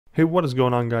Hey, what is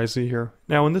going on, guys? Z here.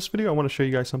 Now in this video I want to show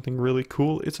you guys something really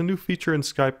cool. It's a new feature in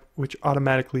Skype which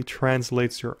automatically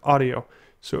translates your audio.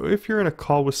 So if you're in a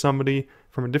call with somebody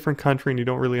from a different country and you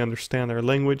don't really understand their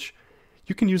language,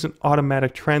 you can use an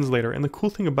automatic translator. And the cool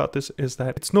thing about this is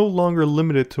that it's no longer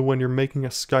limited to when you're making a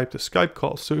Skype to Skype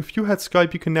call. So if you had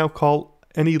Skype, you can now call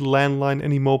any landline,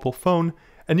 any mobile phone,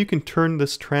 and you can turn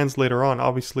this translator on,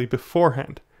 obviously,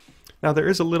 beforehand. Now there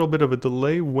is a little bit of a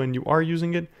delay when you are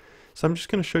using it. So I'm just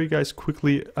going to show you guys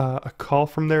quickly a call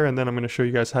from there, and then I'm going to show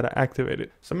you guys how to activate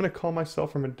it. So I'm going to call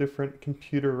myself from a different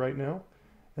computer right now,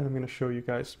 and I'm going to show you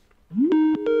guys.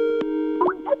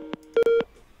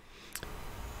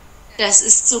 Das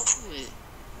ist so cool.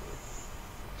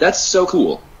 That's so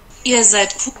cool. Ihr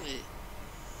seid cool.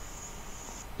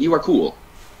 You are cool.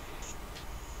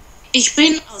 Ich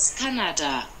bin aus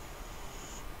Kanada.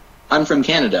 I'm from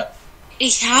Canada.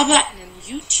 Ich habe einen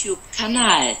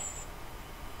YouTube-Kanal.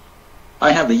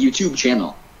 I have a YouTube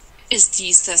channel. Ist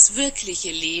dies das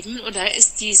wirkliche Leben oder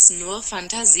ist dies nur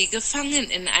Fantasie gefangen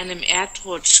in einem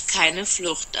Erdrutsch, keine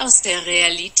Flucht aus der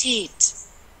Realität?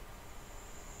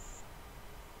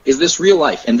 Is this real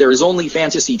life and there is only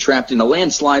fantasy trapped in a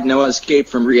landslide, no escape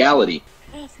from reality?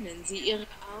 Öffnen Sie Ihre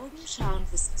Augen, schauen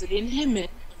bis zu den Himmel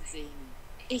und sehen.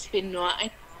 Ich bin nur ein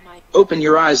armer... Open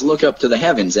your eyes, look up to the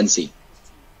heavens and see.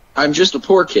 I'm just a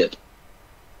poor kid.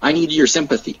 I need your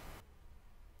sympathy.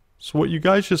 So what you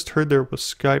guys just heard there was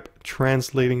Skype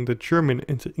translating the German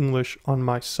into English on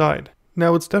my side.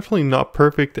 Now it's definitely not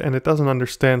perfect and it doesn't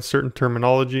understand certain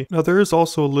terminology. Now there is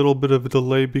also a little bit of a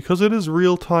delay because it is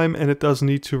real time and it does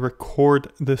need to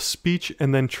record the speech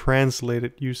and then translate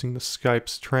it using the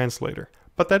Skype's translator.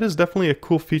 But that is definitely a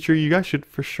cool feature. You guys should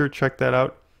for sure check that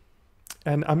out.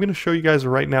 And I'm going to show you guys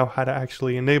right now how to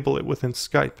actually enable it within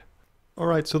Skype.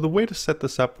 Alright, so the way to set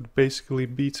this up would basically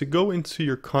be to go into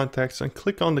your contacts and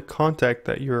click on the contact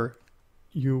that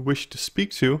you wish to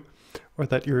speak to, or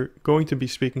that you're going to be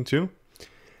speaking to.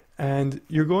 And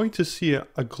you're going to see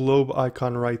a globe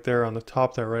icon right there on the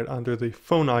top there, right under the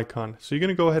phone icon. So you're going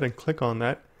to go ahead and click on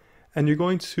that, and you're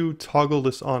going to toggle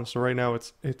this on. So right now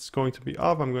it's going to be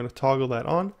off. I'm going to toggle that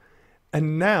on.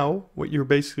 And now what you're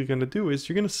basically going to do is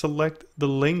you're going to select the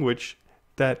language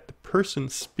that the person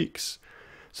speaks.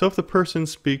 So if the person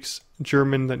speaks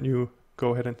German, then you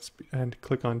go ahead and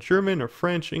click on German or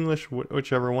French, English,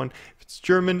 whichever one. If it's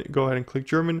German, go ahead and click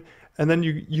German. And then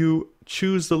you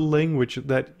choose the language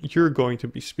that you're going to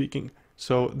be speaking.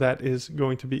 So that is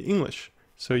going to be English.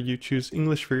 So you choose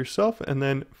English for yourself, and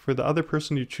then for the other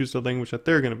person, you choose the language that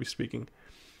they're going to be speaking.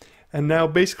 And now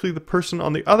basically the person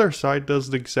on the other side does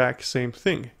the exact same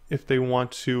thing. If they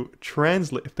want to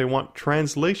translate, if they want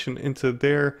translation into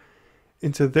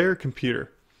their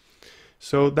computer.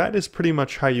 So that is pretty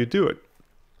much how you do it.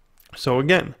 So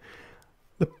again,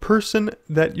 the person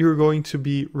that you're going to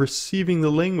be receiving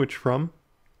the language from,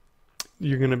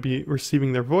 you're going to be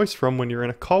receiving their voice from when you're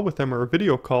in a call with them or a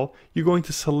video call, you're going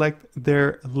to select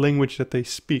their language that they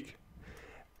speak.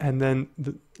 And then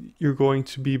you're going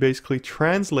to be basically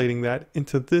translating that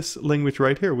into this language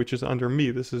right here, which is under me.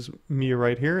 This is me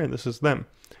right here, and this is them.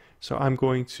 So I'm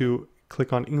going to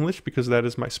click on English because that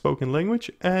is my spoken language,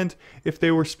 and if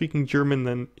they were speaking German,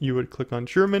 then you would click on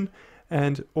German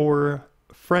and or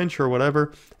French or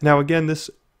whatever. Now again, this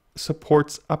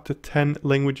supports up to 10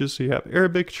 languages. So you have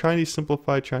Arabic, Chinese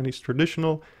simplified, Chinese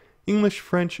traditional, English,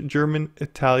 French, German,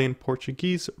 Italian,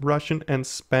 Portuguese, Russian, and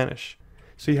Spanish.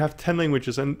 So you have 10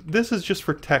 languages, and this is just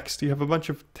for text. You have a bunch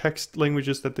of text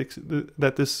languages that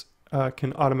this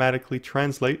can automatically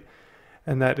translate,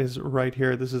 and that is right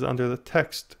here. This is under the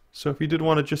text. So if you did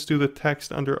want to just do the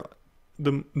text under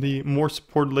the more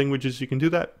supported languages, you can do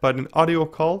that. But an audio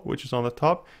call, which is on the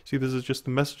top, see this is just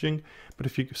the messaging. But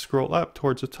if you scroll up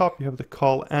towards the top, you have the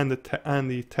call and the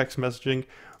text messaging,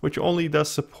 which only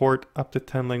does support up to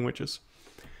 10 languages.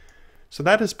 So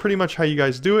that is pretty much how you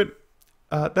guys do it.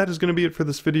 That is going to be it for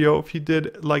this video. If you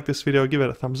did like this video, give it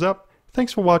a thumbs up.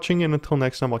 Thanks for watching, and until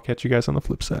next time, I'll catch you guys on the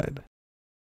flip side.